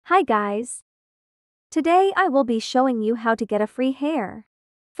Hi guys. Today I will be showing you how to get a free hair.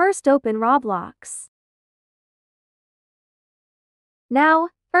 First open Roblox. Now,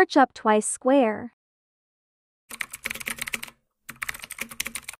 search up Twice Square.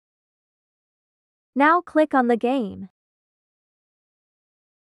 Now click on the game.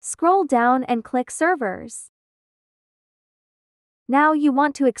 Scroll down and click Servers. Now you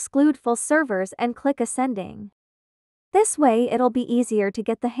want to exclude full servers and click Ascending. This way it'll be easier to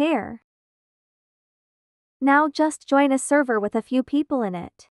get the hair. Now just join a server with a few people in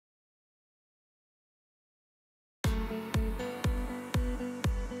it.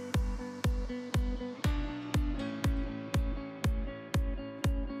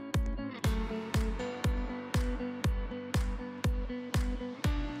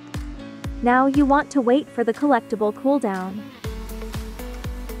 Now you want to wait for the collectible cooldown.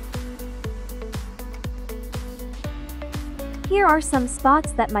 Here are some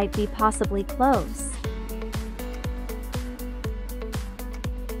spots that might be possibly close.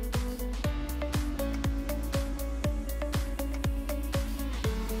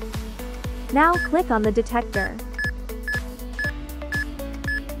 Now click on the detector.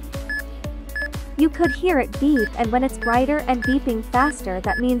 You could hear it beep, and when it's brighter and beeping faster,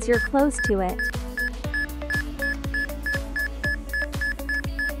 that means you're close to it.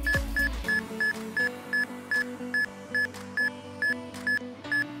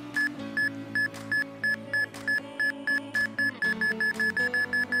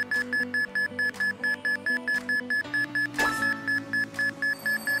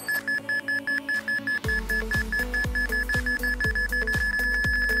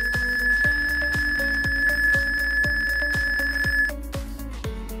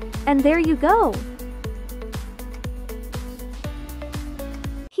 And there you go!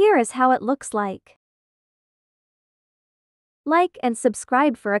 Here is how it looks like. Like and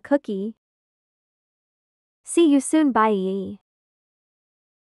subscribe for a cookie. See you soon, bye.